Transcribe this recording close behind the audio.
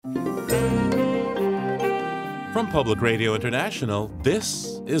From Public Radio International,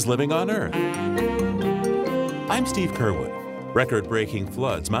 this is Living on Earth. I'm Steve Curwood. Record-breaking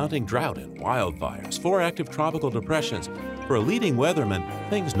floods, mounting drought and wildfires, 4 active tropical depressions. For a leading weatherman,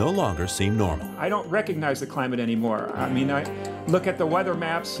 things no longer seem normal. I don't recognize the climate anymore. I mean, I look at the weather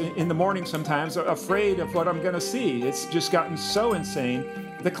maps in the morning sometimes, afraid of what I'm going to see. It's just gotten so insane.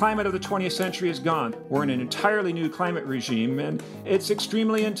 The climate of the 20th century is gone. We're in an entirely new climate regime, and it's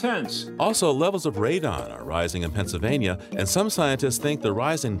extremely intense. Also, levels of radon are rising in Pennsylvania, and some scientists think the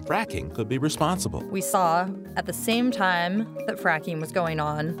rise in fracking could be responsible. We saw, at the same time that fracking was going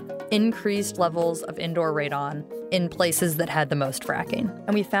on, increased levels of indoor radon in places that had the most fracking.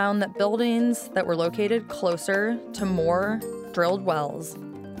 And we found that buildings that were located closer to more drilled wells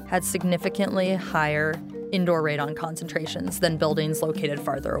had significantly higher indoor radon concentrations than buildings located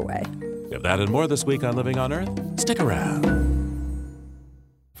farther away. We have that and more this week on Living on Earth. Stick around.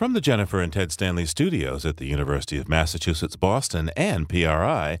 From the Jennifer and Ted Stanley studios at the University of Massachusetts, Boston, and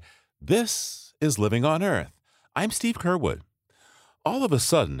PRI, this is Living on Earth. I'm Steve Curwood. All of a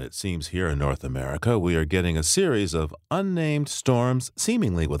sudden, it seems here in North America, we are getting a series of unnamed storms,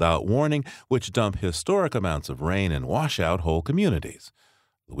 seemingly without warning, which dump historic amounts of rain and wash out whole communities.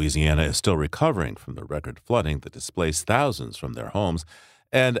 Louisiana is still recovering from the record flooding that displaced thousands from their homes.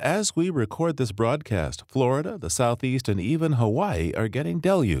 And as we record this broadcast, Florida, the Southeast, and even Hawaii are getting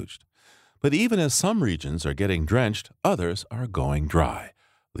deluged. But even as some regions are getting drenched, others are going dry,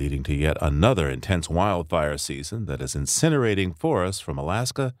 leading to yet another intense wildfire season that is incinerating forests from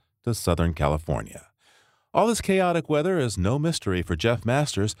Alaska to Southern California. All this chaotic weather is no mystery for Jeff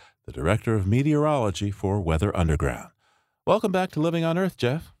Masters, the Director of Meteorology for Weather Underground. Welcome back to Living on Earth,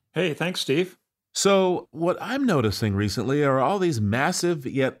 Jeff. Hey, thanks, Steve. So what I'm noticing recently are all these massive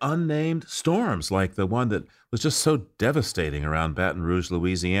yet unnamed storms, like the one that was just so devastating around Baton Rouge,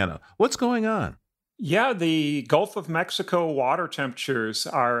 Louisiana. What's going on? Yeah, the Gulf of Mexico water temperatures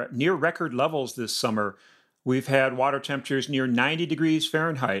are near record levels this summer. We've had water temperatures near 90 degrees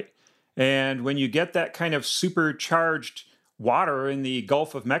Fahrenheit. And when you get that kind of supercharged water in the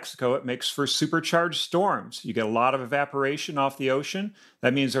Gulf of Mexico, it makes for supercharged storms. You get a lot of evaporation off the ocean.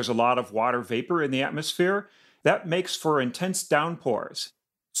 That means there's a lot of water vapor in the atmosphere. That makes for intense downpours.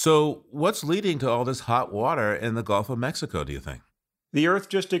 So what's leading to all this hot water in the Gulf of Mexico, do you think? The Earth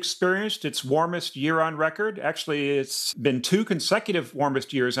just experienced its warmest year on record. Actually, it's been 2 consecutive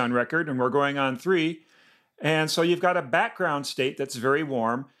warmest years on record, and we're going on 3. And so you've got a background state that's very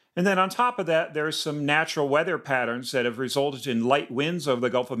warm. And then on top of that, there's some natural weather patterns that have resulted in light winds over the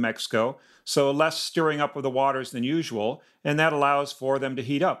Gulf of Mexico, so less stirring up of the waters than usual, and that allows for them to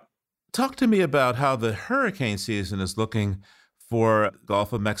heat up. Talk to me about how the hurricane season is looking for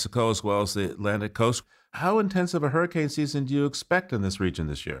Gulf of Mexico as well as the Atlantic coast. How intense of a hurricane season do you expect in this region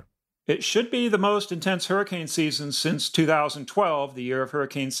this year? It should be the most intense hurricane season since 2012, the year of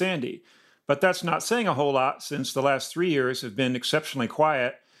Hurricane Sandy. But that's not saying a whole lot since the last 3 years have been exceptionally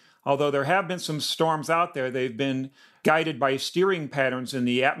quiet. Although there have been some storms out there, they've been guided by steering patterns in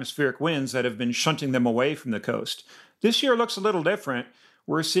the atmospheric winds that have been shunting them away from the coast. This year looks a little different.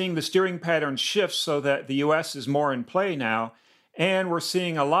 We're seeing the steering patterns shift so that the U.S. is more in play now, and we're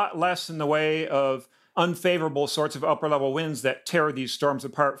seeing a lot less in the way of unfavorable sorts of upper-level winds that tear these storms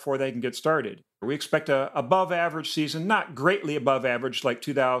apart before they can get started. We expect a above-average season, not greatly above average like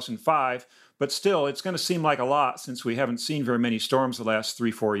 2005, but still, it's going to seem like a lot since we haven't seen very many storms the last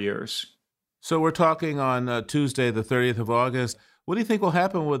 3-4 years. So we're talking on Tuesday, the 30th of August. What do you think will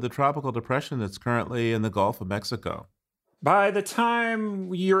happen with the tropical depression that's currently in the Gulf of Mexico? By the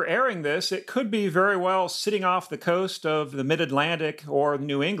time you're airing this, it could be very well sitting off the coast of the mid-Atlantic or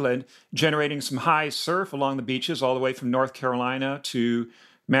New England, generating some high surf along the beaches all the way from North Carolina to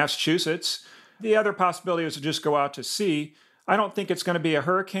Massachusetts. The other possibility is to just go out to sea. I don't think it's going to be a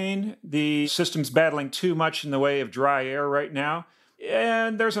hurricane. The system's battling too much in the way of dry air right now.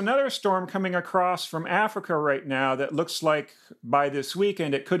 And there's another storm coming across from Africa right now that looks like by this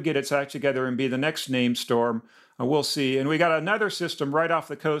weekend it could get its act together and be the next named storm. We'll see. And we got another system right off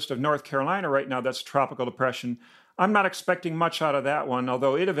the coast of North Carolina right now that's a tropical depression. I'm not expecting much out of that one,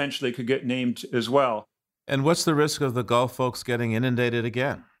 although it eventually could get named as well. And what's the risk of the Gulf folks getting inundated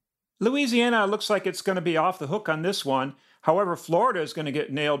again? Louisiana looks like it's going to be off the hook on this one. However, Florida is going to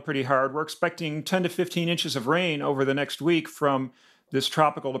get nailed pretty hard. We're expecting 10 to 15 inches of rain over the next week from this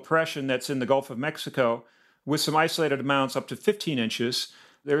tropical depression that's in the Gulf of Mexico, with some isolated amounts up to 15 inches.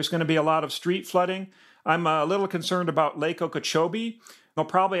 There's going to be a lot of street flooding. I'm a little concerned about Lake Okeechobee. They'll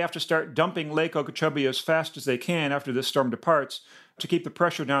probably have to start dumping Lake Okeechobee as fast as they can after this storm departs to keep the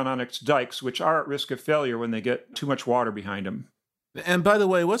pressure down on its dikes, which are at risk of failure when they get too much water behind them. And by the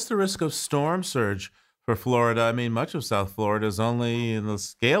way, what's the risk of storm surge for Florida. I mean, much of South Florida is only in the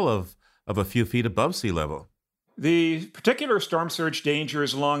scale of a few feet above sea level. The particular storm surge danger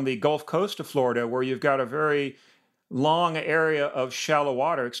is along the Gulf Coast of Florida, where you've got a very long area of shallow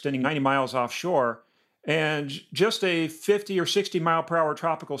water extending 90 miles offshore. And just a 50 or 60 mile per hour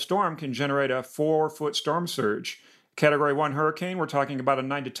tropical storm can generate a 4-foot storm surge. Category 1 hurricane, we're talking about a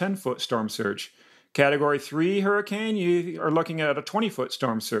 9 to 10-foot storm surge. Category 3 hurricane, you are looking at a 20-foot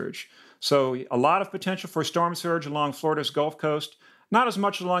storm surge. So a lot of potential for storm surge along Florida's Gulf Coast. Not as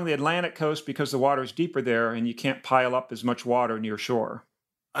much along the Atlantic coast because the water is deeper there and you can't pile up as much water near shore.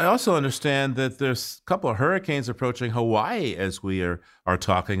 I also understand that there's a couple of hurricanes approaching Hawaii as we are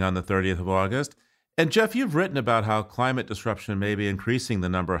talking on the 30th of August. And Jeff, you've written about how climate disruption may be increasing the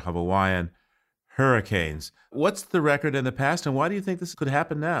number of Hawaiian hurricanes. What's the record in the past, and why do you think this could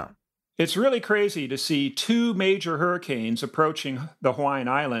happen now? It's really crazy to see 2 major hurricanes approaching the Hawaiian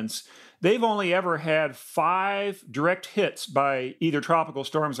Islands. They've only ever had 5 direct hits by either tropical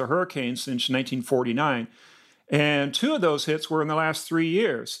storms or hurricanes since 1949. And 2 of those hits were in the last 3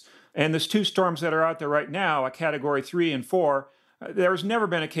 years. And there's 2 storms that are out there right now, a Category 3 and 4. There's never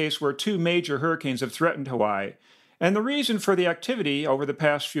been a case where 2 major hurricanes have threatened Hawaii. And the reason for the activity over the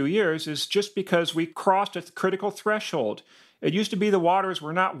past few years is just because we crossed a critical threshold. It used to be the waters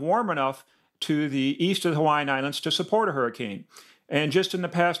were not warm enough to the east of the Hawaiian Islands to support a hurricane. And just in the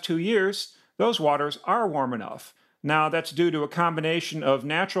past 2 years, those waters are warm enough. Now, that's due to a combination of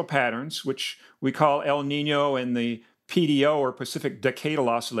natural patterns, which we call El Nino and the PDO, or Pacific Decadal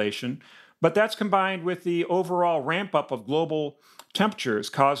Oscillation, but that's combined with the overall ramp-up of global temperatures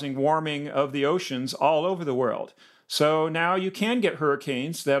causing warming of the oceans all over the world. So now you can get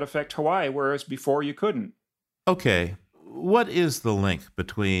hurricanes that affect Hawaii, whereas before you couldn't. Okay, what is the link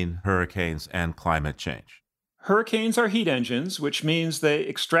between hurricanes and climate change? Hurricanes are heat engines, which means they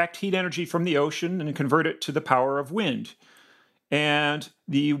extract heat energy from the ocean and convert it to the power of wind. And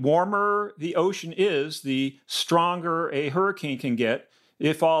the warmer the ocean is, the stronger a hurricane can get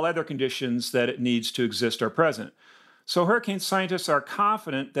if all other conditions that it needs to exist are present. So hurricane scientists are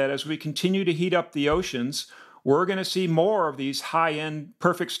confident that as we continue to heat up the oceans, we're going to see more of these high-end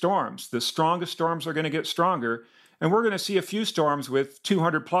perfect storms. The strongest storms are going to get stronger, and we're going to see a few storms with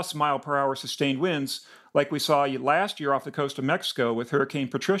 200-plus mile per hour sustained winds, like we saw last year off the coast of Mexico with Hurricane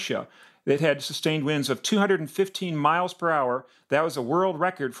Patricia. It had sustained winds of 215 miles per hour. That was a world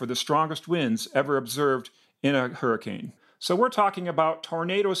record for the strongest winds ever observed in a hurricane. So we're talking about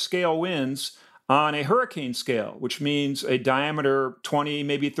tornado-scale winds on a hurricane scale, which means a diameter 20,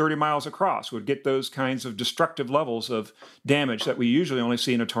 maybe 30 miles across would get those kinds of destructive levels of damage that we usually only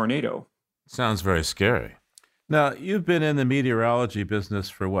see in a tornado. Sounds very scary. Now, you've been in the meteorology business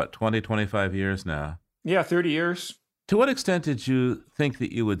for 20, 25 years now? Yeah, 30 years. To what extent did you think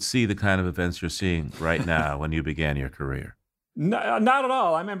that you would see the kind of events you're seeing right now when you began your career? Not at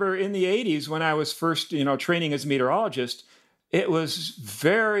all. I remember in the 80s when I was first, training as a meteorologist, it was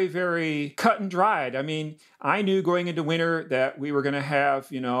very, very cut and dried. I mean, I knew going into winter that we were going to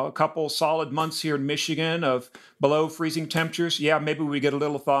have, a couple solid months here in Michigan of below freezing temperatures. Yeah, maybe we get a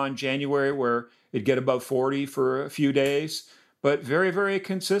little thaw in January where it'd get above 40 for a few days, but very, very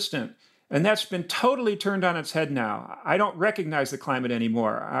consistent. And that's been totally turned on its head now. I don't recognize the climate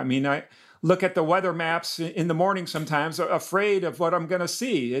anymore. I mean, I look at the weather maps in the morning sometimes, afraid of what I'm going to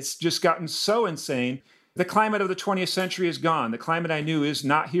see. It's just gotten so insane. The climate of the 20th century is gone. The climate I knew is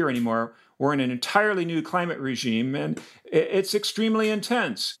not here anymore. We're in an entirely new climate regime, and it's extremely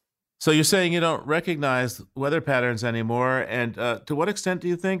intense. So you're saying you don't recognize weather patterns anymore, and to what extent do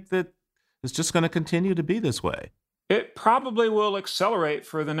you think that it's just going to continue to be this way? It probably will accelerate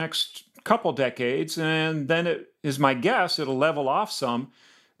for the next couple decades, and then it is my guess it'll level off some.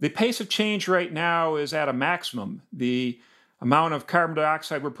 The pace of change right now is at a maximum. The amount of carbon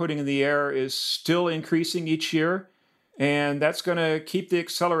dioxide we're putting in the air is still increasing each year, and that's going to keep the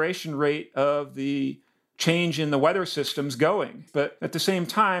acceleration rate of the change in the weather systems going. But at the same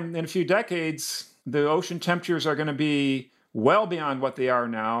time, in a few decades, the ocean temperatures are going to be well beyond what they are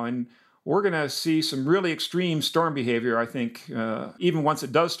now, and we're going to see some really extreme storm behavior, I think. Even once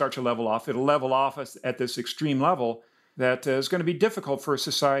it does start to level off, it'll level off at this extreme level that is going to be difficult for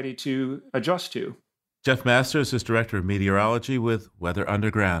society to adjust to. Jeff Masters is Director of Meteorology with Weather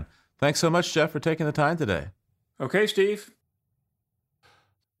Underground. Thanks so much, Jeff, for taking the time today. Okay, Steve.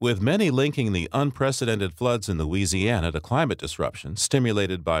 With many linking the unprecedented floods in Louisiana to climate disruption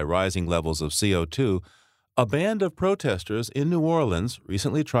stimulated by rising levels of CO2, a band of protesters in New Orleans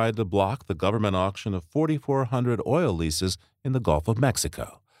recently tried to block the government auction of 4,400 oil leases in the Gulf of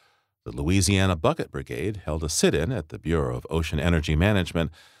Mexico. The Louisiana Bucket Brigade held a sit-in at the Bureau of Ocean Energy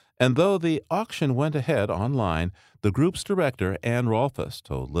Management, And though the auction went ahead online, the group's director, Ann Rolfes,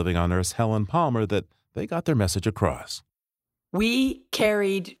 told Living on Earth's Helen Palmer that they got their message across. We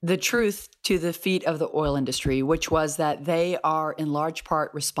carried the truth to the feet of the oil industry, which was that they are in large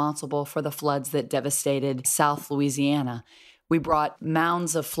part responsible for the floods that devastated South Louisiana. We brought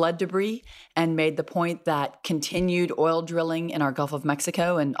mounds of flood debris and made the point that continued oil drilling in our Gulf of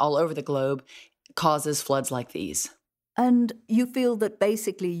Mexico and all over the globe causes floods like these. And you feel that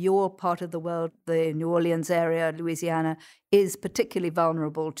basically your part of the world, the New Orleans area, Louisiana, is particularly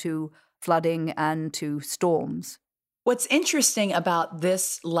vulnerable to flooding and to storms. What's interesting about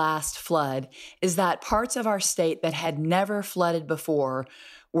this last flood is that parts of our state that had never flooded before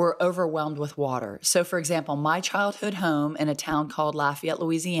were overwhelmed with water. So, for example, my childhood home in a town called Lafayette,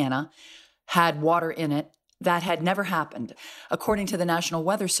 Louisiana, had water in it. That had never happened. According to the National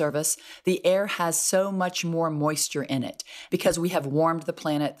Weather Service, the air has so much more moisture in it because we have warmed the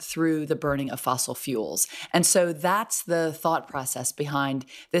planet through the burning of fossil fuels. And so that's the thought process behind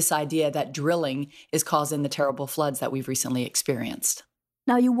this idea that drilling is causing the terrible floods that we've recently experienced.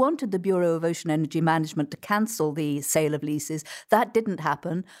 Now, you wanted the Bureau of Ocean Energy Management to cancel the sale of leases. That didn't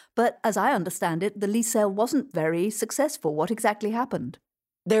happen. But as I understand it, the lease sale wasn't very successful. What exactly happened?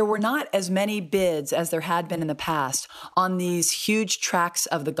 There were not as many bids as there had been in the past on these huge tracts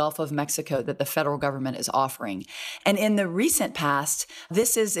of the Gulf of Mexico that the federal government is offering. And in the recent past,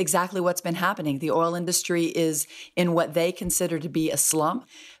 this is exactly what's been happening. The oil industry is in what they consider to be a slump.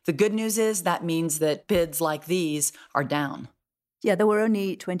 The good news is that means that bids like these are down. Yeah, there were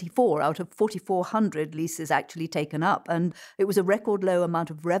only 24 out of 4,400 leases actually taken up, and it was a record low amount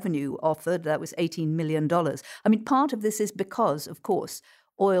of revenue offered. That was $18 million. I mean, part of this is because, of course,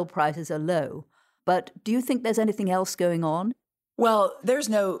 oil prices are low. But do you think there's anything else going on? Well, there's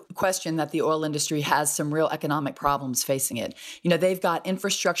no question that the oil industry has some real economic problems facing it. You know, they've got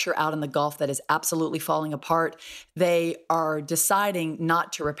infrastructure out in the Gulf that is absolutely falling apart. They are deciding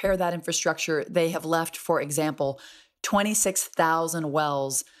not to repair that infrastructure. They have left, for example, 26,000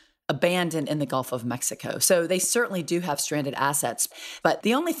 wells abandoned in the Gulf of Mexico. So they certainly do have stranded assets. But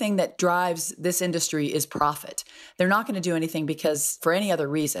the only thing that drives this industry is profit. They're not going to do anything because for any other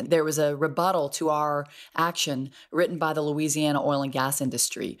reason. There was a rebuttal to our action written by the Louisiana oil and gas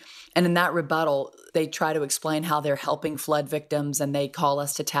industry. And in that rebuttal, they try to explain how they're helping flood victims and they call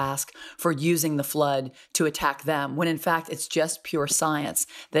us to task for using the flood to attack them, when in fact it's just pure science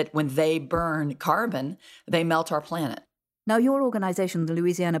that when they burn carbon, they melt our planet. Now, your organization, the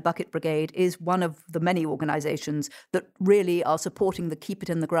Louisiana Bucket Brigade, is one of the many organizations that really are supporting the Keep It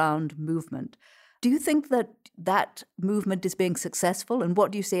in the Ground movement. Do you think that that movement is being successful, and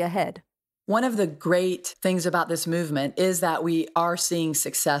what do you see ahead? One of the great things about this movement is that we are seeing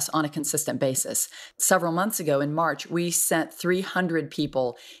success on a consistent basis. Several months ago in March, we sent 300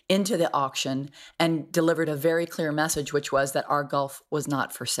 people into the auction and delivered a very clear message, which was that our Gulf was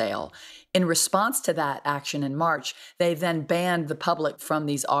not for sale. In response to that action in March, they then banned the public from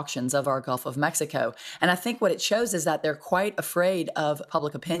these auctions of our Gulf of Mexico. And I think what it shows is that they're quite afraid of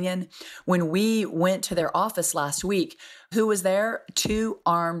public opinion. When we went to their office last week, who was there? 2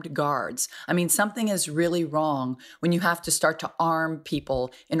 armed guards. I mean, something is really wrong when you have to start to arm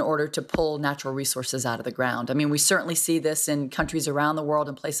people in order to pull natural resources out of the ground. I mean, we certainly see this in countries around the world,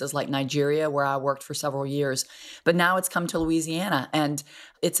 in places like Nigeria, where I worked for several years. But now it's come to Louisiana, and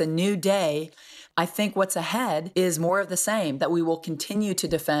it's a new day. I think what's ahead is more of the same, that we will continue to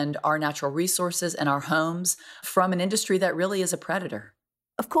defend our natural resources and our homes from an industry that really is a predator.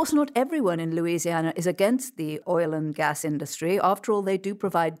 Of course, not everyone in Louisiana is against the oil and gas industry. After all, they do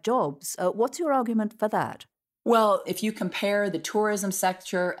provide jobs. What's your argument for that? Well, if you compare the tourism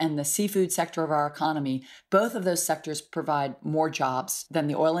sector and the seafood sector of our economy, both of those sectors provide more jobs than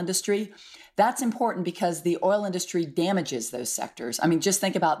the oil industry. That's important because the oil industry damages those sectors. I mean, just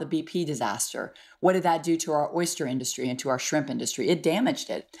think about the BP disaster. What did that do to our oyster industry and to our shrimp industry? It damaged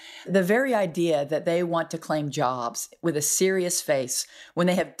it. The very idea that they want to claim jobs with a serious face when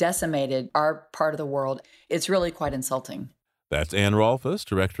they have decimated our part of the world, it's really quite insulting. That's Ann Rolfes,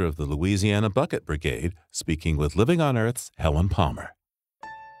 director of the Louisiana Bucket Brigade, speaking with Living on Earth's Helen Palmer.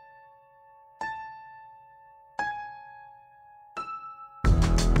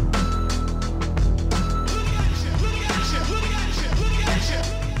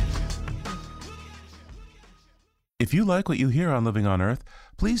 If you like what you hear on Living on Earth,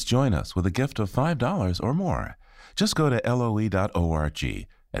 please join us with a gift of $5 or more. Just go to loe.org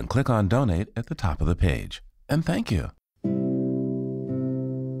and click on Donate at the top of the page. And thank you.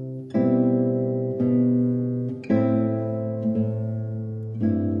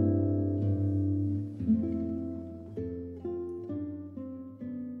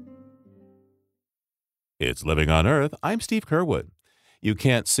 It's Living on Earth. I'm Steve Curwood. You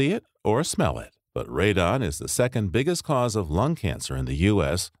can't see it or smell it, but radon is the second biggest cause of lung cancer in the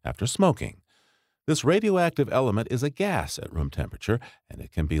U.S. after smoking. This radioactive element is a gas at room temperature, and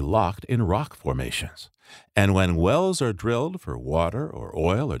it can be locked in rock formations. And when wells are drilled for water or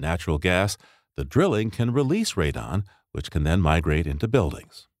oil or natural gas, the drilling can release radon, which can then migrate into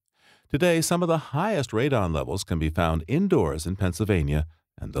buildings. Today, some of the highest radon levels can be found indoors in Pennsylvania,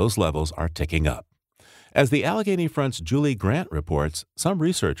 and those levels are ticking up. As the Allegheny Front's Julie Grant reports, some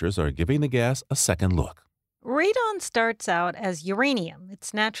researchers are giving the gas a second look. Radon starts out as uranium.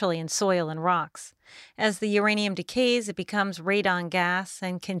 It's naturally in soil and rocks. As the uranium decays, it becomes radon gas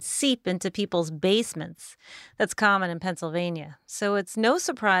and can seep into people's basements. That's common in Pennsylvania. So it's no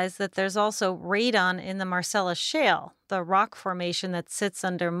surprise that there's also radon in the Marcellus Shale, the rock formation that sits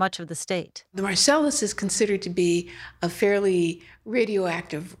under much of the state. The Marcellus is considered to be a fairly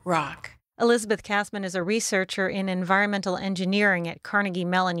radioactive rock. Elizabeth Kassman is a researcher in environmental engineering at Carnegie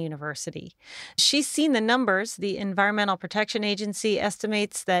Mellon University. She's seen the numbers. The Environmental Protection Agency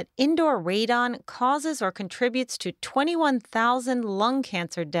estimates that indoor radon causes or contributes to 21,000 lung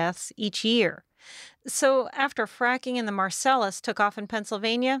cancer deaths each year. So after fracking in the Marcellus took off in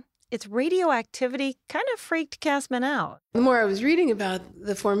Pennsylvania, its radioactivity kind of freaked Kassman out. The more I was reading about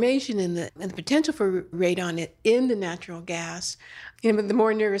the formation and the potential for radon in the natural gas, the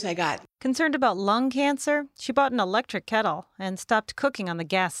more nervous I got. Concerned about lung cancer, she bought an electric kettle and stopped cooking on the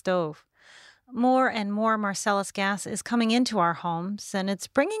gas stove. More and more Marcellus gas is coming into our homes, and it's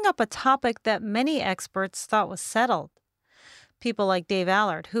bringing up a topic that many experts thought was settled. People like Dave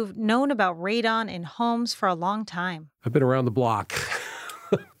Allard, who've known about radon in homes for a long time. I've been around the block.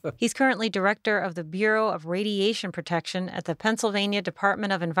 He's currently director of the Bureau of Radiation Protection at the Pennsylvania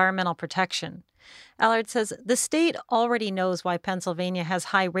Department of Environmental Protection. Allard says the state already knows why Pennsylvania has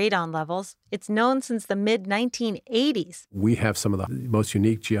high radon levels. It's known since the mid-1980s. We have some of the most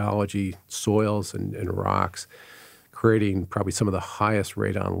unique geology, soils and rocks, creating probably some of the highest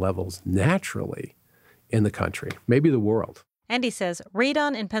radon levels naturally in the country, maybe the world. And he says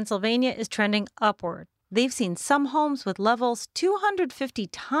radon in Pennsylvania is trending upward. They've seen some homes with levels 250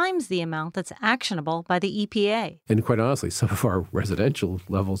 times the amount that's actionable by the EPA. And quite honestly, some of our residential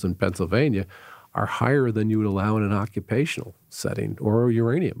levels in Pennsylvania are higher than you would allow in an occupational setting or a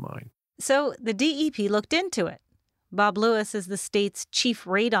uranium mine. So the DEP looked into it. Bob Lewis is the state's chief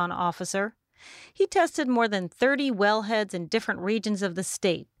radon officer. He tested more than 30 wellheads in different regions of the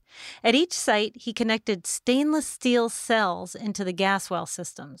state. At each site, he connected stainless steel cells into the gas well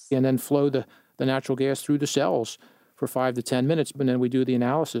systems. And then flow the natural gas through the cells for 5 to 10 minutes. And then we do the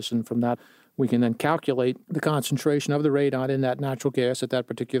analysis. And from that, we can then calculate the concentration of the radon in that natural gas at that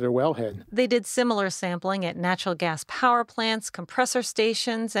particular wellhead. They did similar sampling at natural gas power plants, compressor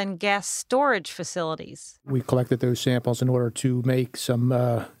stations, and gas storage facilities. We collected those samples in order to make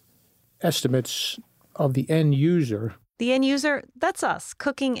some estimates of the end user. The end user, that's us,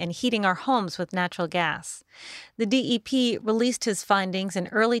 cooking and heating our homes with natural gas. The DEP released his findings in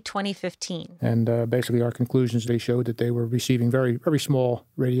early 2015. And basically our conclusions, they showed that they were receiving very, very small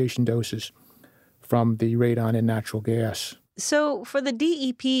radiation doses from the radon in natural gas. So for the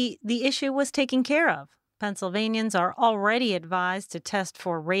DEP, the issue was taken care of. Pennsylvanians are already advised to test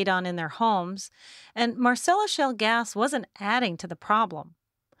for radon in their homes, and Marcellus Shale gas wasn't adding to the problem.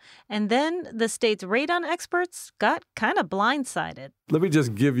 And then the state's radon experts got kind of blindsided. Let me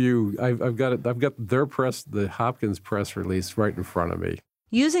just give you, I've got their press, the Hopkins press release right in front of me.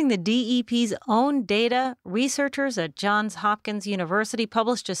 Using the DEP's own data, researchers at Johns Hopkins University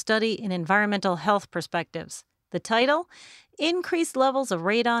published a study in Environmental Health Perspectives. The title, Increased Levels of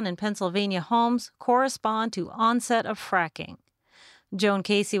Radon in Pennsylvania Homes Correspond to Onset of Fracking. Joan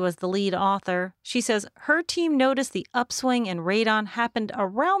Casey was the lead author. She says her team noticed the upswing in radon happened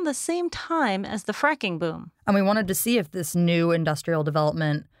around the same time as the fracking boom. And we wanted to see if this new industrial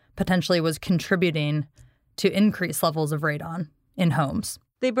development potentially was contributing to increased levels of radon in homes.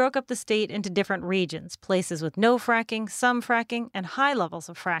 They broke up the state into different regions, places with no fracking, some fracking, and high levels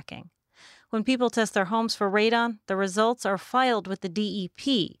of fracking. When people test their homes for radon, the results are filed with the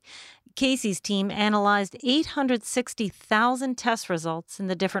DEP. Casey's team analyzed 860,000 test results in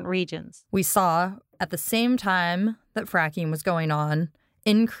the different regions. We saw, at the same time that fracking was going on,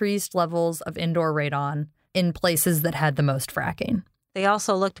 increased levels of indoor radon in places that had the most fracking. They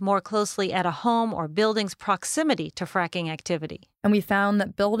also looked more closely at a home or building's proximity to fracking activity. And we found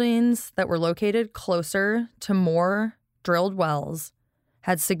that buildings that were located closer to more drilled wells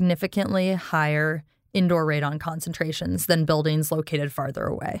had significantly higher indoor radon concentrations than buildings located farther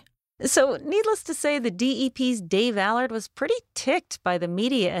away. So, needless to say, the DEP's Dave Allard was pretty ticked by the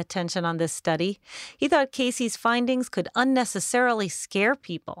media attention on this study. He thought Casey's findings could unnecessarily scare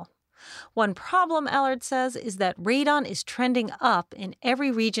people. One problem, Allard says, is that radon is trending up in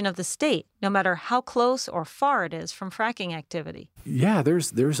every region of the state, no matter how close or far it is from fracking activity. Yeah,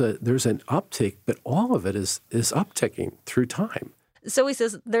 there's an uptick, but all of it is upticking through time. So he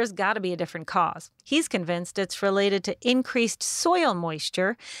says there's got to be a different cause. He's convinced it's related to increased soil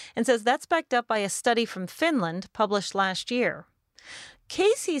moisture and says that's backed up by a study from Finland published last year.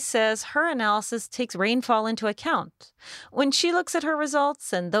 Casey says her analysis takes rainfall into account. When she looks at her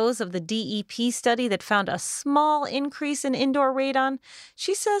results and those of the DEP study that found a small increase in indoor radon,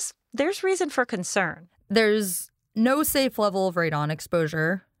 she says there's reason for concern. There's no safe level of radon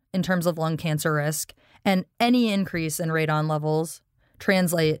exposure in terms of lung cancer risk, and any increase in radon levels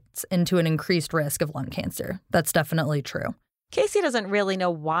translates into an increased risk of lung cancer. That's definitely true. Casey doesn't really know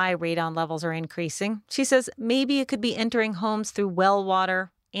why radon levels are increasing. She says maybe it could be entering homes through well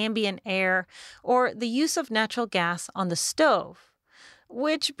water, ambient air, or the use of natural gas on the stove.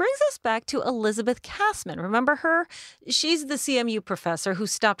 Which brings us back to Elizabeth Kassman. Remember her? She's the CMU professor who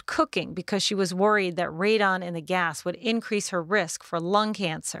stopped cooking because she was worried that radon in the gas would increase her risk for lung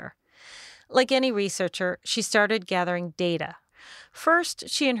cancer. Like any researcher, she started gathering data. First,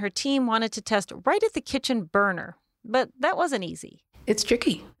 she and her team wanted to test right at the kitchen burner, but that wasn't easy. It's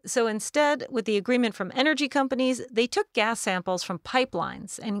tricky. So instead, with the agreement from energy companies, they took gas samples from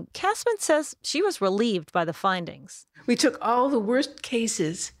pipelines, and Kassman says she was relieved by the findings. We took all the worst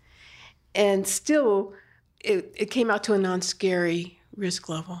cases, and still it came out to a non-scary risk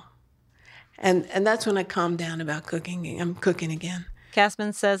level. And that's when I calmed down about cooking. I'm cooking again.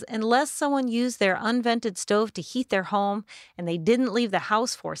 Kassman says unless someone used their unvented stove to heat their home and they didn't leave the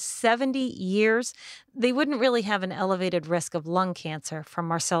house for 70 years, they wouldn't really have an elevated risk of lung cancer from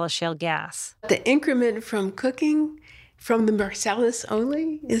Marcellus shale gas. The increment from cooking from the Marcellus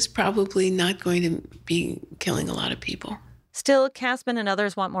only is probably not going to be killing a lot of people. Still, Kassman and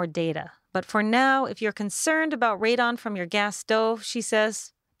others want more data. But for now, if you're concerned about radon from your gas stove, she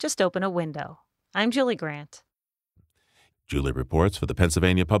says, just open a window. I'm Julie Grant. Julie reports for the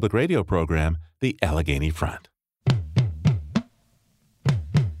Pennsylvania Public Radio program, The Allegheny Front.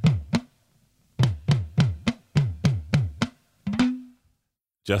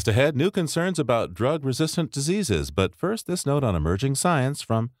 Just ahead, new concerns about drug-resistant diseases. But first, this note on emerging science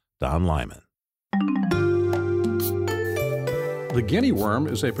from Don Lyman. The guinea worm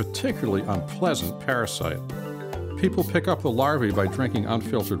is a particularly unpleasant parasite. People pick up the larvae by drinking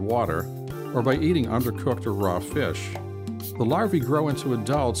unfiltered water or by eating undercooked or raw fish. The larvae grow into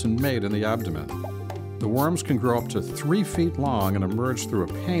adults and mate in the abdomen. The worms can grow up to 3 feet long and emerge through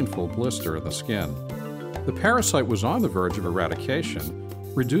a painful blister in the skin. The parasite was on the verge of eradication,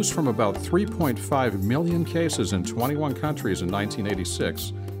 reduced from about 3.5 million cases in 21 countries in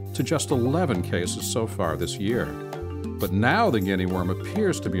 1986 to just 11 cases so far this year. But now the guinea worm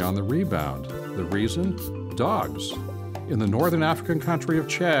appears to be on the rebound. The reason? Dogs. In the northern African country of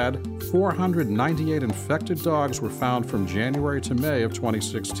Chad, 498 infected dogs were found from January to May of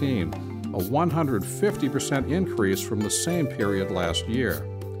 2016, a 150% increase from the same period last year.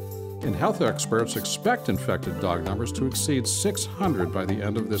 And health experts expect infected dog numbers to exceed 600 by the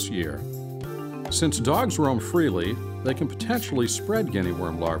end of this year. Since dogs roam freely, they can potentially spread guinea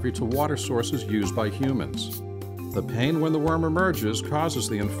worm larvae to water sources used by humans. The pain when the worm emerges causes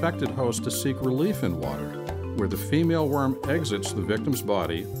the infected host to seek relief in water, where the female worm exits the victim's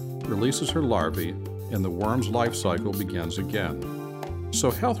body, releases her larvae, and the worm's life cycle begins again. So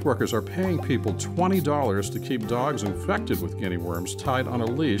health workers are paying people $20 to keep dogs infected with guinea worms tied on a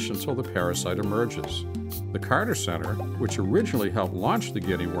leash until the parasite emerges. The Carter Center, which originally helped launch the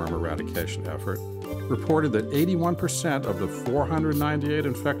guinea worm eradication effort, reported that 81% of the 498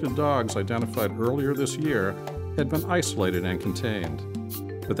 infected dogs identified earlier this year had been isolated and contained.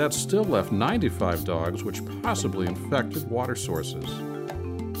 But that still left 95 dogs which possibly infected water sources.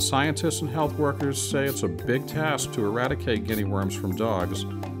 Scientists and health workers say it's a big task to eradicate guinea worms from dogs,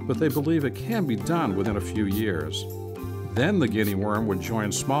 but they believe it can be done within a few years. Then the guinea worm would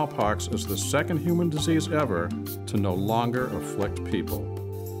join smallpox as the second human disease ever to no longer afflict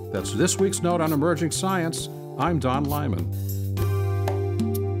people. That's this week's note on emerging science. I'm Don Lyman.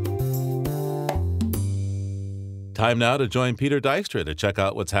 Time now to join Peter Dykstra to check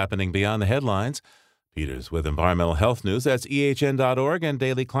out what's happening beyond the headlines. Peter's with environmental health news. That's ehn.org and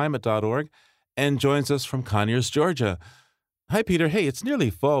dailyclimate.org, and joins us from Conyers, Georgia. Hi, Peter. Hey, it's nearly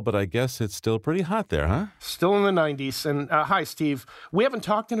fall, but I guess it's still pretty hot there, huh? Still in the 90s. And hi, Steve. We haven't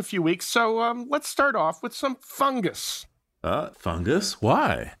talked in a few weeks, so let's start off with some fungus. Fungus?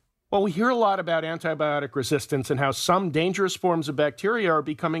 Why? Well, we hear a lot about antibiotic resistance and how some dangerous forms of bacteria are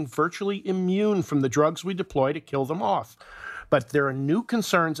becoming virtually immune from the drugs we deploy to kill them off. But there are new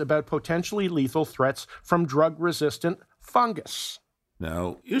concerns about potentially lethal threats from drug-resistant fungus.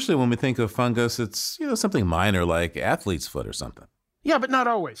 Now, usually when we think of fungus, it's something minor like athlete's foot or something. Yeah, but not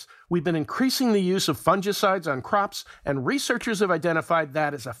always. We've been increasing the use of fungicides on crops, and researchers have identified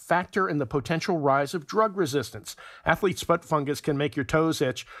that as a factor in the potential rise of drug resistance. Athlete's foot fungus can make your toes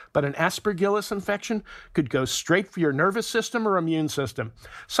itch, but an aspergillus infection could go straight for your nervous system or immune system.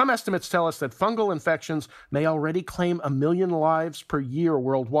 Some estimates tell us that fungal infections may already claim 1 million lives per year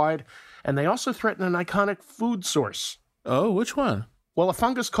worldwide, and they also threaten an iconic food source. Oh, which one? Well, a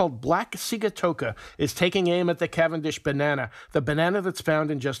fungus called black sigatoka is taking aim at the Cavendish banana, the banana that's found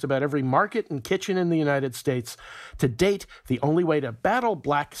in just about every market and kitchen in the United States. To date, the only way to battle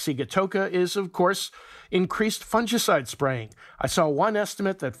black sigatoka is, of course, increased fungicide spraying. I saw one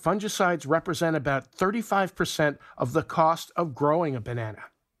estimate that fungicides represent about 35% of the cost of growing a banana.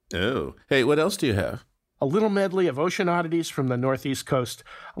 Oh. Hey, what else do you have? A little medley of ocean oddities from the northeast coast.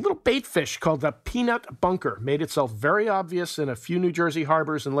 A little bait fish called the peanut bunker made itself very obvious in a few New Jersey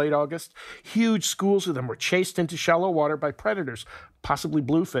harbors in late August. Huge schools of them were chased into shallow water by predators, possibly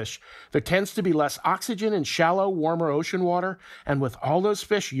bluefish. There tends to be less oxygen in shallow, warmer ocean water, and with all those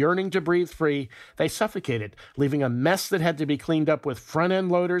fish yearning to breathe free, they suffocated, leaving a mess that had to be cleaned up with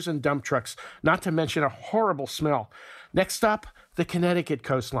front-end loaders and dump trucks, not to mention a horrible smell. Next stop, the Connecticut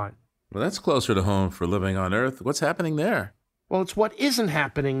coastline. Well, that's closer to home for living on Earth. What's happening there? Well, it's what isn't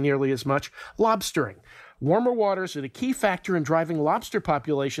happening nearly as much, lobstering. Warmer waters are the key factor in driving lobster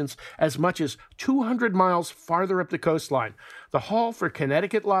populations as much as 200 miles farther up the coastline. The haul for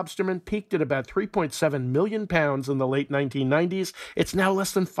Connecticut lobstermen peaked at about 3.7 million pounds in the late 1990s. It's now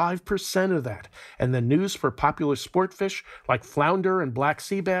less than 5% of that. And the news for popular sport fish like flounder and black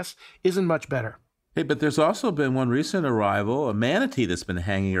sea bass isn't much better. Hey, but there's also been one recent arrival, a manatee that's been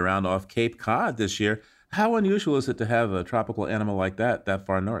hanging around off Cape Cod this year. How unusual is it to have a tropical animal like that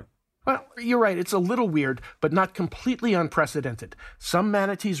far north? Well, you're right. It's a little weird, but not completely unprecedented. Some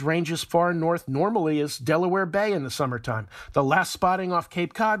manatees range as far north normally as Delaware Bay in the summertime. The last spotting off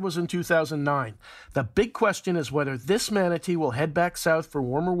Cape Cod was in 2009. The big question is whether this manatee will head back south for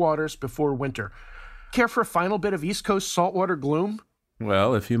warmer waters before winter. Care for a final bit of East Coast saltwater gloom?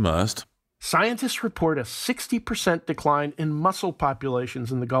 Well, if you must. Scientists report a 60% decline in mussel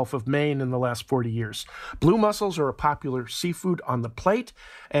populations in the Gulf of Maine in the last 40 years. Blue mussels are a popular seafood on the plate,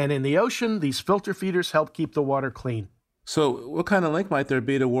 and in the ocean, these filter feeders help keep the water clean. So what kind of link might there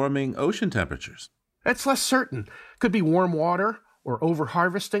be to warming ocean temperatures? It's less certain. Could be warm water or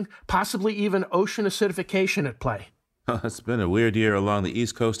over-harvesting, possibly even ocean acidification at play. It's been a weird year along the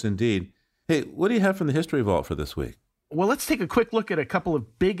East Coast indeed. Hey, what do you have from the History Vault for this week? Well, let's take a quick look at a couple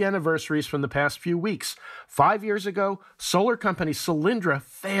of big anniversaries from the past few weeks. 5 years ago, solar company Solyndra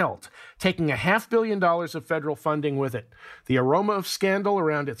failed, taking $500 million of federal funding with it. The aroma of scandal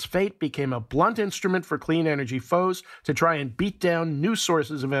around its fate became a blunt instrument for clean energy foes to try and beat down new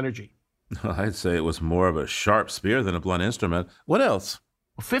sources of energy. I'd say it was more of a sharp spear than a blunt instrument. What else?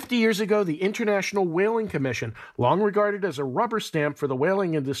 50 years ago, the International Whaling Commission, long regarded as a rubber stamp for the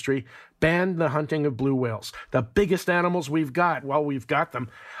whaling industry, banned the hunting of blue whales, the biggest animals we've got while we've got them.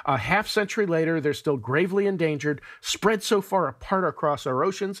 A half-century later, they're still gravely endangered, spread so far apart across our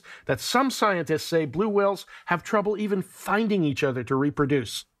oceans that some scientists say blue whales have trouble even finding each other to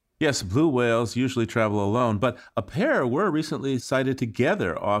reproduce. Yes, blue whales usually travel alone, but a pair were recently sighted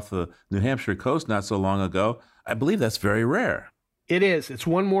together off the New Hampshire coast not so long ago. I believe that's very rare. It is. It's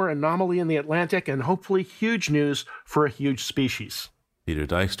one more anomaly in the Atlantic and hopefully huge news for a huge species. Peter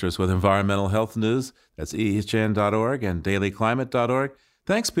Dijkstra's with Environmental Health News. That's ehn.org and dailyclimate.org.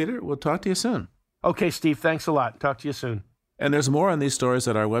 Thanks, Peter. We'll talk to you soon. Okay, Steve. Thanks a lot. Talk to you soon. And there's more on these stories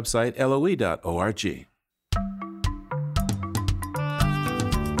at our website, loe.org.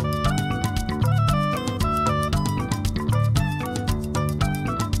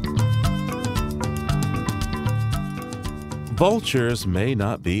 Vultures may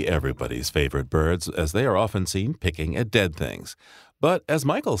not be everybody's favorite birds, as they are often seen picking at dead things. But as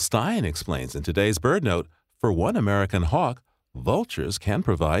Michael Stein explains in today's BirdNote, for one American hawk, vultures can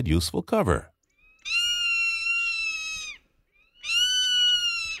provide useful cover.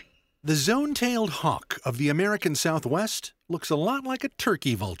 The zone-tailed hawk of the American Southwest looks a lot like a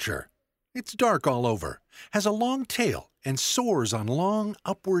turkey vulture. It's dark all over, has a long tail, and soars on long,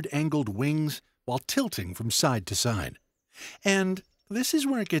 upward-angled wings while tilting from side to side. And this is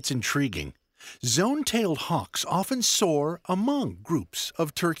where it gets intriguing. Zone-tailed hawks often soar among groups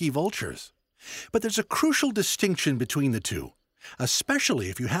of turkey vultures. But there's a crucial distinction between the two. especially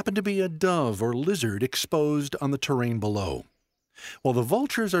if you happen to be a dove or lizard exposed on the terrain below. While the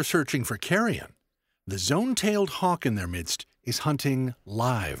vultures are searching for carrion, the zone-tailed hawk in their midst is hunting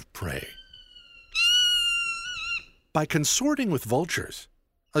live prey. By consorting with vultures,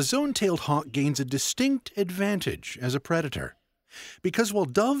 a zone-tailed hawk gains a distinct advantage as a predator. Because while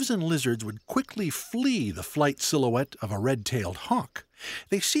doves and lizards would quickly flee the flight silhouette of a red-tailed hawk,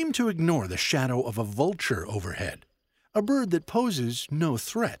 they seem to ignore the shadow of a vulture overhead, a bird that poses no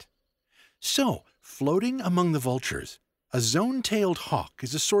threat. So, floating among the vultures, a zone-tailed hawk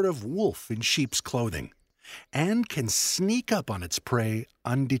is a sort of wolf in sheep's clothing, and can sneak up on its prey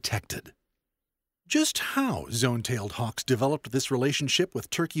undetected. Just how zone-tailed hawks developed this relationship with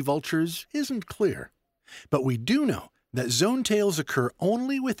turkey vultures isn't clear, but we do know that zone tails occur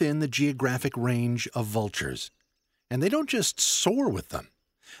only within the geographic range of vultures. And they don't just soar with them.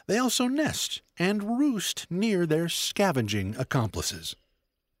 They also nest and roost near their scavenging accomplices.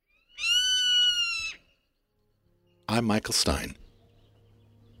 I'm Michael Stein.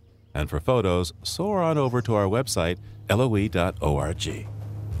 And for photos, soar on over to our website, loe.org.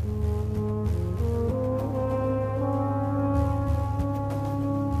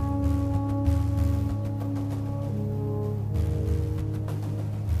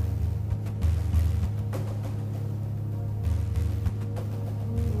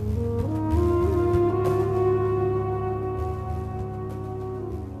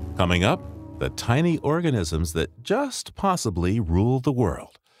 Coming up, the tiny organisms that just possibly rule the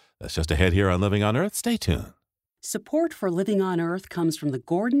world. That's just ahead here on Living on Earth. Stay tuned. Support for Living on Earth comes from the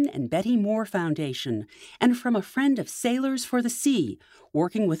Gordon and Betty Moore Foundation and from a friend of Sailors for the Sea,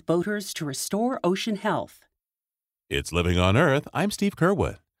 working with boaters to restore ocean health. It's Living on Earth. I'm Steve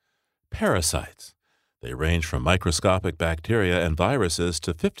Curwood. Parasites. They range from microscopic bacteria and viruses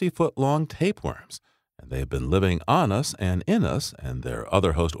to 50-foot-long tapeworms. And they have been living on us and in us and their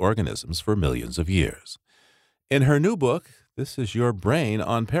other host organisms for millions of years. In her new book, This Is Your Brain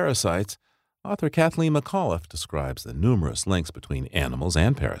on Parasites, author Kathleen McAuliffe describes the numerous links between animals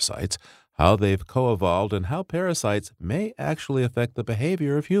and parasites, how they've co-evolved, and how parasites may actually affect the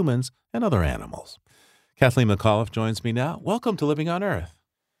behavior of humans and other animals. Kathleen McAuliffe joins me now. Welcome to Living on Earth.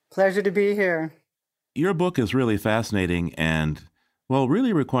 Pleasure to be here. Your book is really fascinating and, well,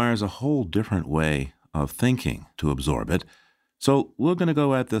 really requires a whole different way of thinking to absorb it. So we're going to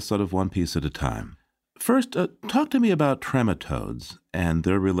go at this sort of one piece at a time. First, talk to me about trematodes and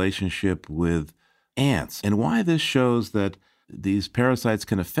their relationship with ants and why this shows that these parasites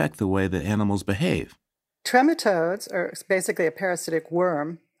can affect the way that animals behave. Trematodes are basically a parasitic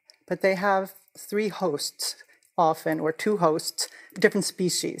worm, but they have 3 hosts often, or 2 hosts, different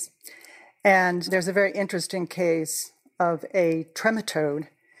species. And there's a very interesting case of a trematode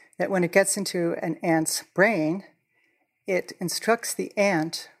that when it gets into an ant's brain, it instructs the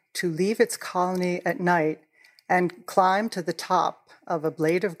ant to leave its colony at night and climb to the top of a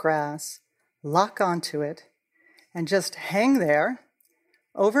blade of grass, lock onto it, and just hang there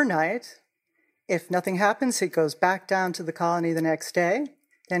overnight. If nothing happens, he goes back down to the colony the next day.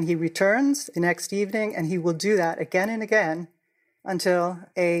 Then he returns the next evening, and he will do that again and again until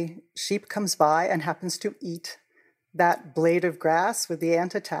a sheep comes by and happens to eat that blade of grass with the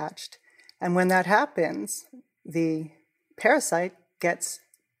ant attached. And when that happens, the parasite gets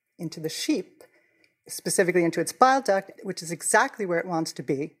into the sheep, specifically into its bile duct, which is exactly where it wants to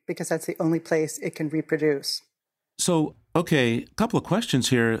be, because that's the only place it can reproduce. So, okay, a couple of questions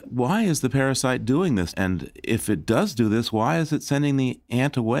here. Why is the parasite doing this? And if it does do this, why is it sending the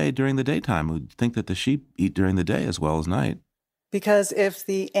ant away during the daytime? We'd think that the sheep eat during the day as well as night. Because if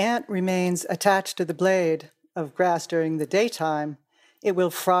the ant remains attached to the blade of grass during the daytime, it will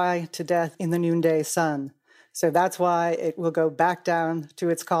fry to death in the noonday sun. So that's why it will go back down to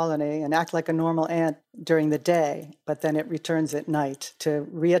its colony and act like a normal ant during the day, but then it returns at night to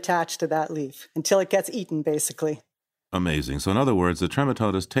reattach to that leaf until it gets eaten, basically. Amazing. So in other words, the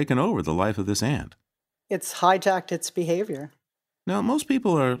trematode has taken over the life of this ant. It's hijacked its behavior. Now, most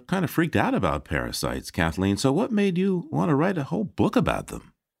people are kind of freaked out about parasites, Kathleen. So what made you want to write a whole book about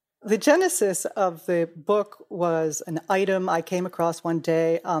them? The genesis of the book was an item I came across one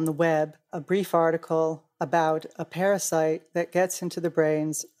day on the web, a brief article about a parasite that gets into the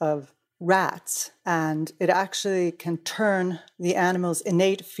brains of rats. And it actually can turn the animal's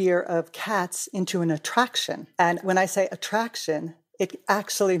innate fear of cats into an attraction. And when I say attraction, it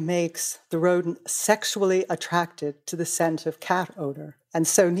actually makes the rodent sexually attracted to the scent of cat odor. And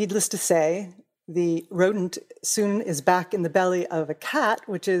so, needless to say, the rodent soon is back in the belly of a cat,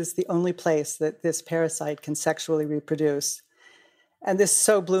 which is the only place that this parasite can sexually reproduce. And this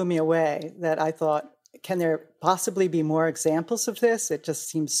so blew me away that I thought, can there possibly be more examples of this? It just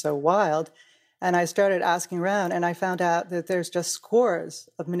seems so wild. And I started asking around, and I found out that there's just scores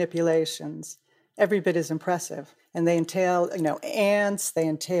of manipulations, every bit as impressive. And they entail, ants, they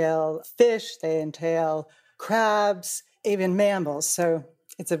entail fish, they entail crabs, even mammals. So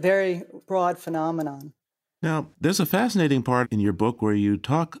it's a very broad phenomenon. Now, there's a fascinating part in your book where you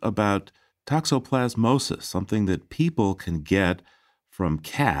talk about toxoplasmosis, something that people can get from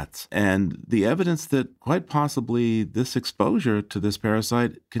cats, and the evidence that quite possibly this exposure to this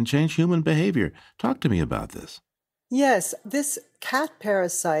parasite can change human behavior. Talk to me about this. Yes, this cat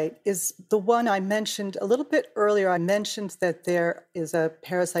parasite is the one I mentioned a little bit earlier. I mentioned that there is a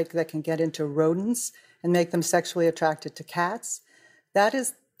parasite that can get into rodents and make them sexually attracted to cats. That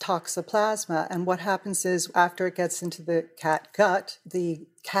is Toxoplasma. And what happens is after it gets into the cat gut, the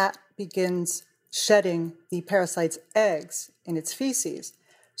cat begins shedding the parasite's eggs in its feces.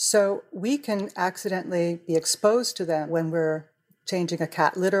 So we can accidentally be exposed to them when we're changing a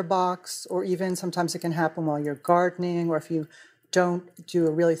cat litter box, or even sometimes it can happen while you're gardening, or if you don't do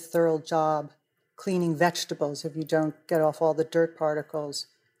a really thorough job cleaning vegetables, if you don't get off all the dirt particles,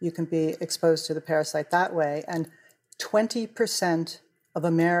 you can be exposed to the parasite that way. And 20% of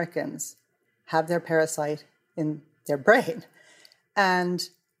Americans have their parasite in their brain. And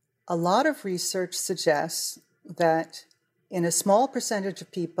a lot of research suggests that in a small percentage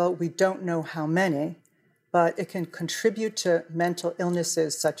of people, we don't know how many, but it can contribute to mental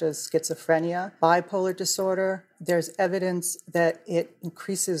illnesses such as schizophrenia, bipolar disorder. There's evidence that it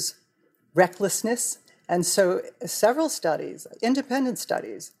increases recklessness. And so several studies, independent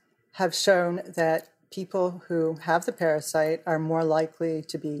studies, have shown that people who have the parasite are more likely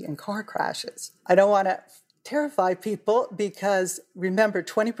to be in car crashes. I don't want to terrify people because, remember,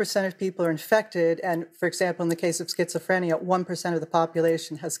 20% of people are infected. And, for example, in the case of schizophrenia, 1% of the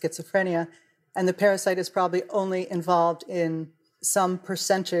population has schizophrenia. And the parasite is probably only involved in some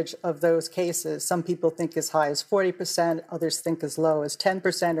percentage of those cases. Some people think as high as 40%, others think as low as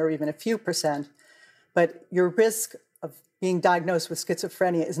 10% or even a few percent. But your risk of being diagnosed with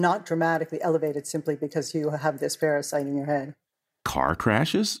schizophrenia is not dramatically elevated simply because you have this parasite in your head. Car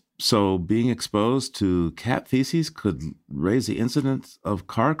crashes? So being exposed to cat feces could raise the incidence of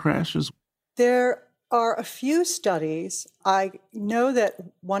car crashes? There are a few studies. I know that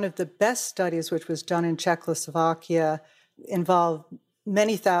one of the best studies, which was done in Czechoslovakia, involved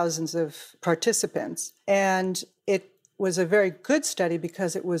many thousands of participants. And it was a very good study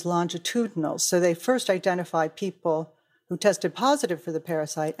because it was longitudinal. So they first identified people who tested positive for the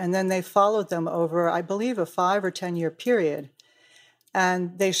parasite, and then they followed them over, I believe, a 5 or 10 year period.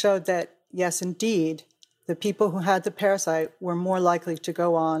 And they showed that, yes, indeed, the people who had the parasite were more likely to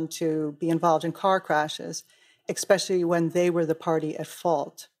go on to be involved in car crashes, especially when they were the party at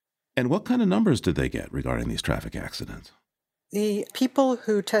fault. And what kind of numbers did they get regarding these traffic accidents? The people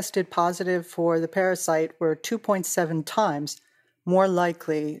who tested positive for the parasite were 2.7 times more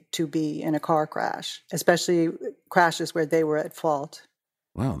likely to be in a car crash, especially crashes where they were at fault.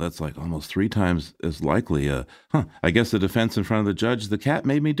 Wow, that's like almost 3 times as likely. I guess the defense in front of the judge, the cat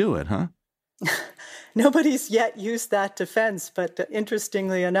made me do it, huh? Nobody's yet used that defense, but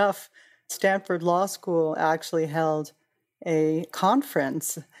interestingly enough, Stanford Law School actually held a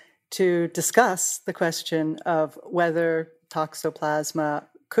conference to discuss the question of whether toxoplasma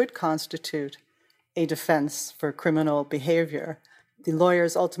could constitute a defense for criminal behavior. The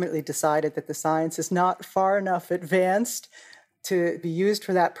lawyers ultimately decided that the science is not far enough advanced to be used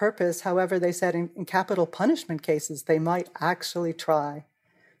for that purpose. However, they said in capital punishment cases, they might actually try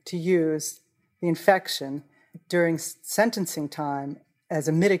to use the infection during sentencing time as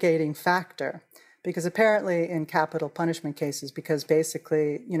a mitigating factor. Because apparently in capital punishment cases, because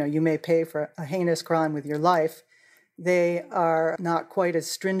basically, you may pay for a heinous crime with your life, they are not quite as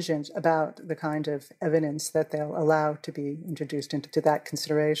stringent about the kind of evidence that they'll allow to be introduced into that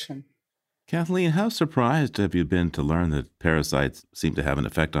consideration. Kathleen, how surprised have you been to learn that parasites seem to have an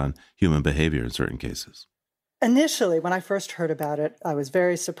effect on human behavior in certain cases? Initially, when I first heard about it, I was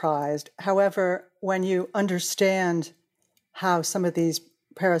very surprised. However, when you understand how some of these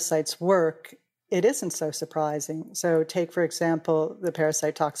parasites work, it isn't so surprising. So take, for example, the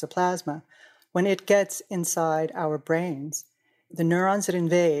parasite Toxoplasma. When it gets inside our brains, the neurons it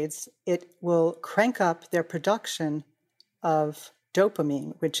invades, it will crank up their production of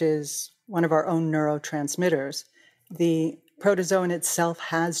dopamine, which is one of our own neurotransmitters. The protozoan itself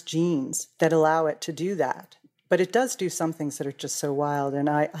has genes that allow it to do that. But it does do some things that are just so wild, and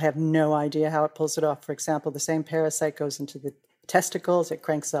I have no idea how it pulls it off. For example, the same parasite goes into the testicles. It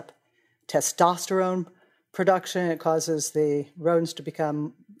cranks up testosterone production. It causes the rodents to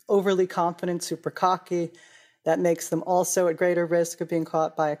become overly confident, super cocky. That makes them also at greater risk of being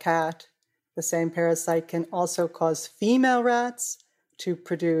caught by a cat. The same parasite can also cause female rats to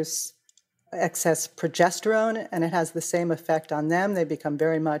produce excess progesterone, and it has the same effect on them. They become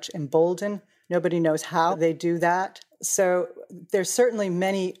very much emboldened. Nobody knows how they do that. So there's certainly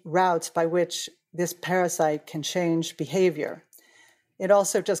many routes by which this parasite can change behavior. It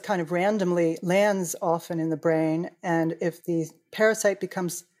also just kind of randomly lands often in the brain, and if the parasite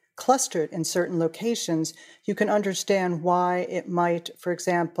becomes clustered in certain locations, you can understand why it might, for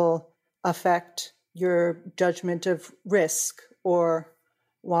example, affect your judgment of risk, or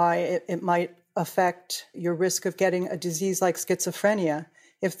why it might affect your risk of getting a disease like schizophrenia.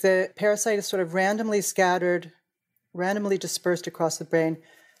 If the parasite is sort of randomly scattered, randomly dispersed across the brain,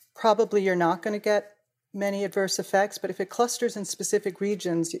 probably you're not going to get many adverse effects. But if it clusters in specific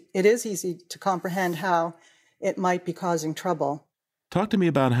regions, it is easy to comprehend how it might be causing trouble. Talk to me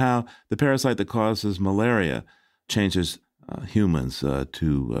about how the parasite that causes malaria changes humans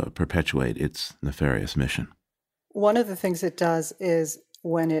to perpetuate its nefarious mission. One of the things it does is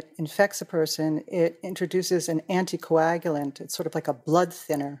when it infects a person, it introduces an anticoagulant. It's sort of like a blood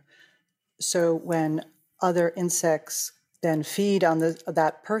thinner. So when other insects then feed on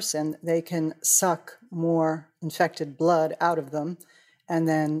that person, they can suck more infected blood out of them. And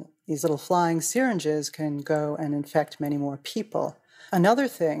then these little flying syringes can go and infect many more people. Another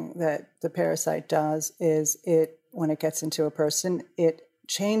thing that the parasite does is when it gets into a person, it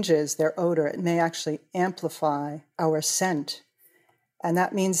changes their odor. It may actually amplify our scent. And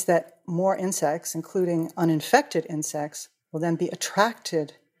that means that more insects, including uninfected insects, will then be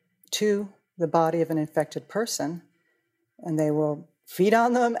attracted to the body of an infected person, and they will feed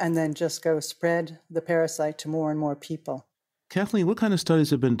on them and then just go spread the parasite to more and more people. Kathleen, what kind of studies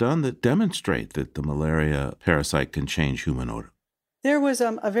have been done that demonstrate that the malaria parasite can change human odor? There was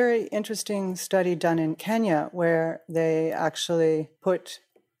a very interesting study done in Kenya where they actually put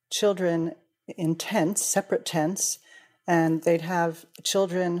children in tents, separate tents, and they'd have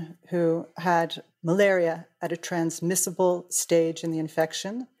children who had malaria at a transmissible stage in the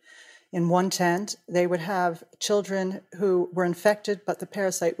infection. In one tent, they would have children who were infected, but the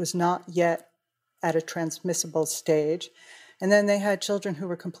parasite was not yet at a transmissible stage. And then they had children who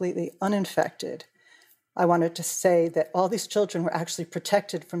were completely uninfected. I wanted to say that all these children were actually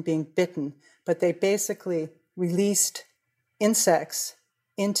protected from being bitten, but they basically released insects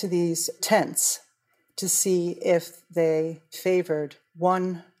into these tents to see if they favored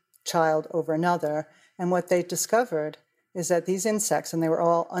one child over another. And what they discovered is that these insects, and they were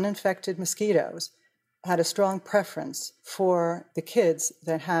all uninfected mosquitoes, had a strong preference for the kids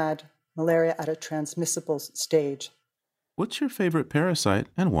that had malaria at a transmissible stage. What's your favorite parasite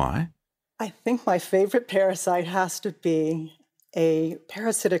and why? I think my favorite parasite has to be a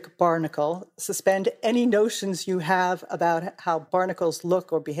parasitic barnacle. Suspend any notions you have about how barnacles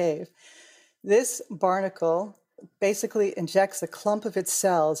look or behave. This barnacle basically injects a clump of its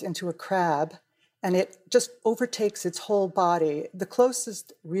cells into a crab, and it just overtakes its whole body. The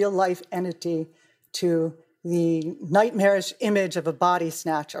closest real-life entity to the nightmarish image of a body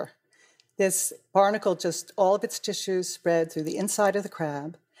snatcher. This barnacle all of its tissues spread through the inside of the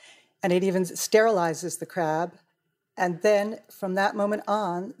crab, and it even sterilizes the crab. And then from that moment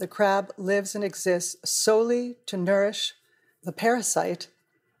on, the crab lives and exists solely to nourish the parasite.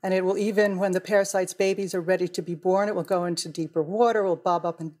 And it will even, when the parasite's babies are ready to be born, it will go into deeper water, will bob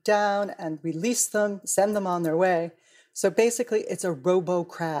up and down and release them, send them on their way. So basically, it's a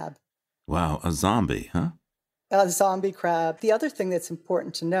robo-crab. Wow, a zombie, huh? A zombie crab. The other thing that's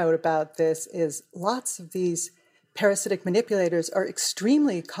important to note about this is lots of these parasitic manipulators are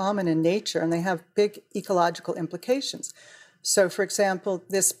extremely common in nature, and they have big ecological implications. So, for example,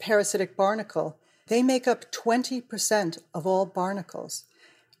 this parasitic barnacle, they make up 20% of all barnacles.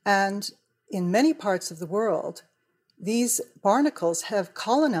 And in many parts of the world, these barnacles have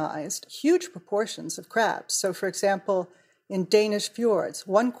colonized huge proportions of crabs. So, for example, in Danish fjords,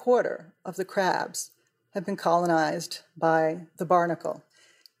 1/4 of the crabs have been colonized by the barnacle.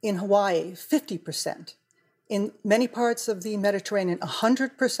 In Hawaii, 50%. In many parts of the Mediterranean,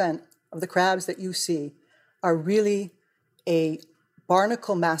 100% of the crabs that you see are really a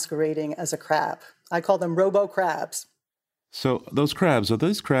barnacle masquerading as a crab. I call them robo-crabs. So those crabs, are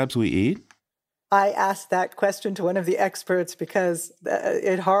those crabs we eat? I asked that question to one of the experts because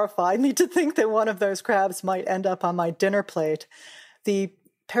it horrified me to think that one of those crabs might end up on my dinner plate. The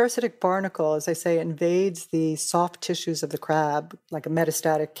parasitic barnacle, as I say, invades the soft tissues of the crab like a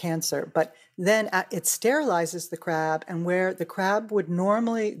metastatic cancer, but then it sterilizes the crab, and where the crab would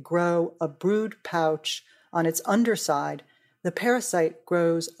normally grow a brood pouch on its underside, the parasite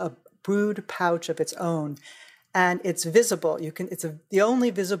grows a brood pouch of its own, and it's visible. It's the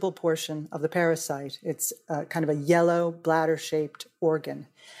only visible portion of the parasite. It's kind of a yellow bladder-shaped organ,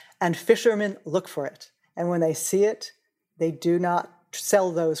 and fishermen look for it. And when they see it, they do not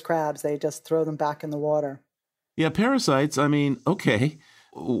sell those crabs. They just throw them back in the water. Yeah, parasites, okay.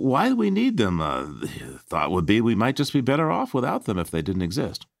 Why do we need them? Thought would be we might just be better off without them if they didn't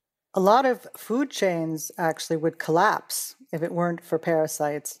exist. A lot of food chains actually would collapse if it weren't for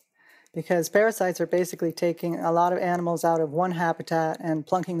parasites, because parasites are basically taking a lot of animals out of one habitat and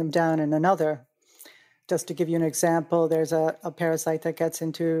plunking them down in another. Just to give you an example, there's a parasite that gets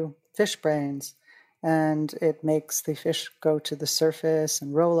into fish brains, and it makes the fish go to the surface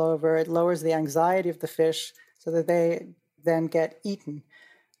and roll over. It lowers the anxiety of the fish so that they then get eaten.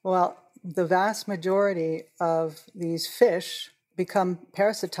 Well, the vast majority of these fish become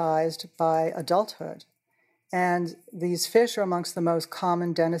parasitized by adulthood. And these fish are amongst the most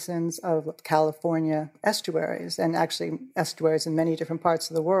common denizens of California estuaries, and actually estuaries in many different parts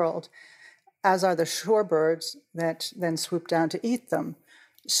of the world, as are the shorebirds that then swoop down to eat them.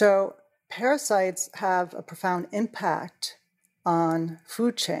 So parasites have a profound impact on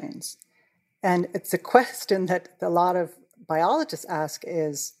food chains. And it's a question that a lot of biologists ask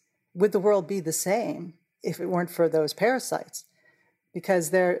is, would the world be the same if it weren't for those parasites?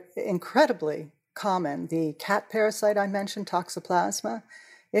 Because they're incredibly common. The cat parasite I mentioned, Toxoplasma,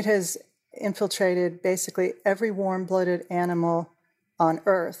 it has infiltrated basically every warm-blooded animal on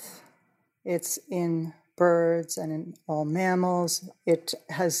Earth. It's in birds and in all mammals. It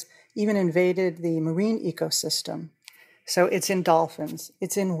has even invaded the marine ecosystem. So it's in dolphins,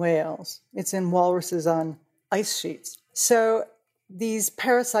 it's in whales, it's in walruses on ice sheets. So these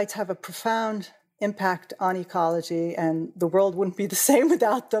parasites have a profound impact on ecology, and the world wouldn't be the same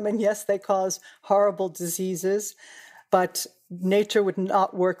without them. And yes, they cause horrible diseases, but nature would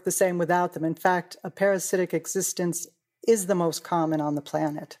not work the same without them. In fact, a parasitic existence is the most common on the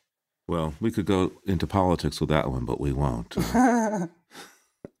planet. Well, we could go into politics with that one, but we won't.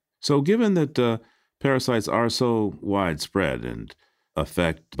 So given that parasites are so widespread and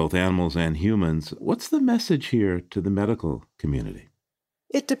affect both animals and humans, what's the message here to the medical community?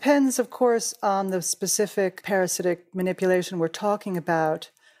 It depends, of course, on the specific parasitic manipulation we're talking about.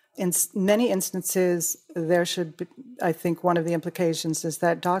 In many instances, there should be, I think one of the implications is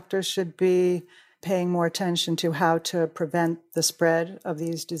that doctors should be paying more attention to how to prevent the spread of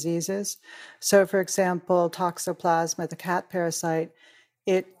these diseases. So, for example, Toxoplasma, the cat parasite,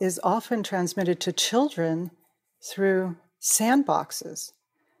 it is often transmitted to children through sandboxes,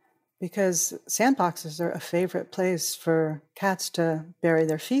 because sandboxes are a favorite place for cats to bury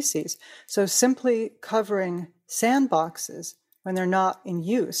their feces. So simply covering sandboxes when they're not in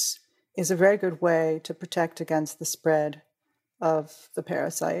use is a very good way to protect against the spread of the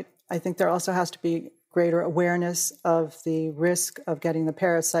parasite. I think there also has to be greater awareness of the risk of getting the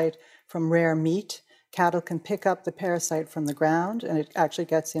parasite from rare meat. Cattle can pick up the parasite from the ground, and it actually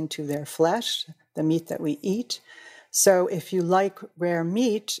gets into their flesh, the meat that we eat. So if you like rare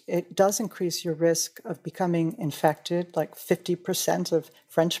meat, it does increase your risk of becoming infected. Like 50% of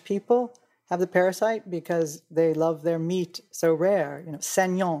French people have the parasite because they love their meat so rare.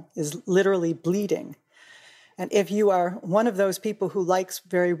 Saignant is literally bleeding. And if you are one of those people who likes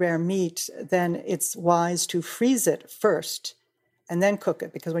very rare meat, then it's wise to freeze it first and then cook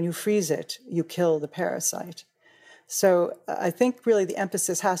it, because when you freeze it, you kill the parasite. So I think really the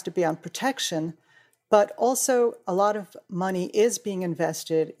emphasis has to be on protection, but also a lot of money is being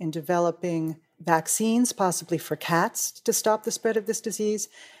invested in developing vaccines, possibly for cats, to stop the spread of this disease.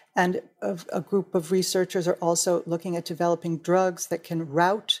 And a group of researchers are also looking at developing drugs that can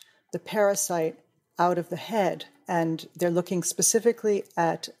rout the parasite out of the head. And they're looking specifically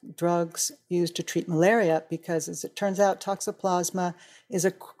at drugs used to treat malaria because, as it turns out, Toxoplasma is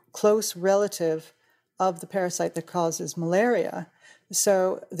a close relative of the parasite that causes malaria.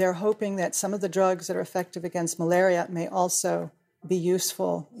 So they're hoping that some of the drugs that are effective against malaria may also be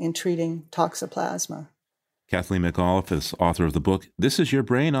useful in treating Toxoplasma. Kathleen McAuliffe is author of the book, This Is Your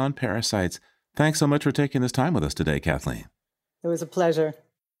Brain on Parasites. Thanks so much for taking this time with us today, Kathleen. It was a pleasure.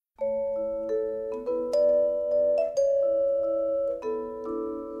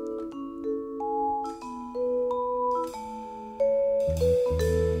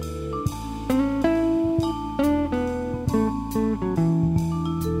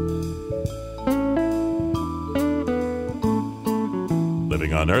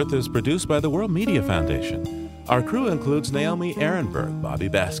 Living on Earth is produced by the World Media Foundation. Our crew includes Naomi Ehrenberg, Bobby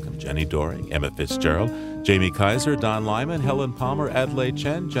Bascom, Jenny Doring, Emma Fitzgerald, Jamie Kaiser, Don Lyman, Helen Palmer, Adelaide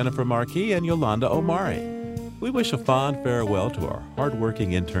Chen, Jennifer Marquis, and Yolanda Omari. We wish a fond farewell to our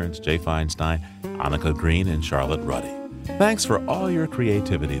hardworking interns Jay Feinstein, Annika Green, and Charlotte Ruddy. Thanks for all your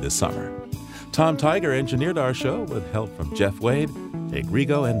creativity this summer. Tom Tiger engineered our show with help from Jeff Wade, Jake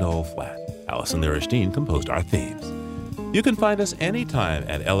Rigo, and Noel Flatt. Allison Lirestein composed our themes. You can find us anytime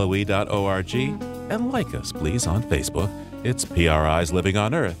at loe.org, and like us, please, on Facebook. It's PRI's Living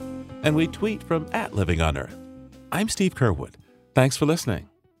on Earth, and we tweet from @LivingOnEarth. I'm Steve Curwood. Thanks for listening.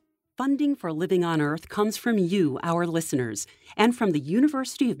 Funding for Living on Earth comes from you, our listeners, and from the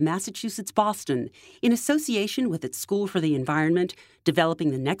University of Massachusetts Boston, in association with its School for the Environment, developing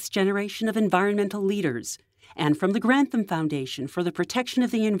the next generation of environmental leaders, and from the Grantham Foundation for the Protection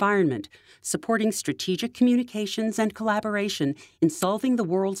of the Environment, supporting strategic communications and collaboration in solving the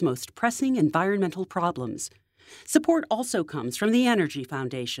world's most pressing environmental problems. Support also comes from the Energy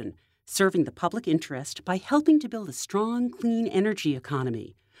Foundation, serving the public interest by helping to build a strong, clean energy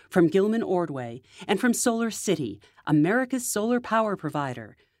economy. From Gilman Ordway, and from Solar City, America's solar power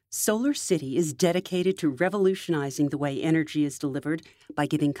provider. Solar City is dedicated to revolutionizing the way energy is delivered by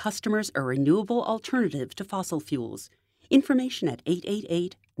giving customers a renewable alternative to fossil fuels. Information at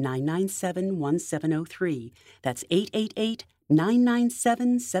 888-997-1703. That's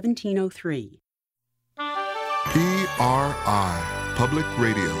 888-997-1703. PRI, Public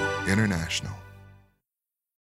Radio International.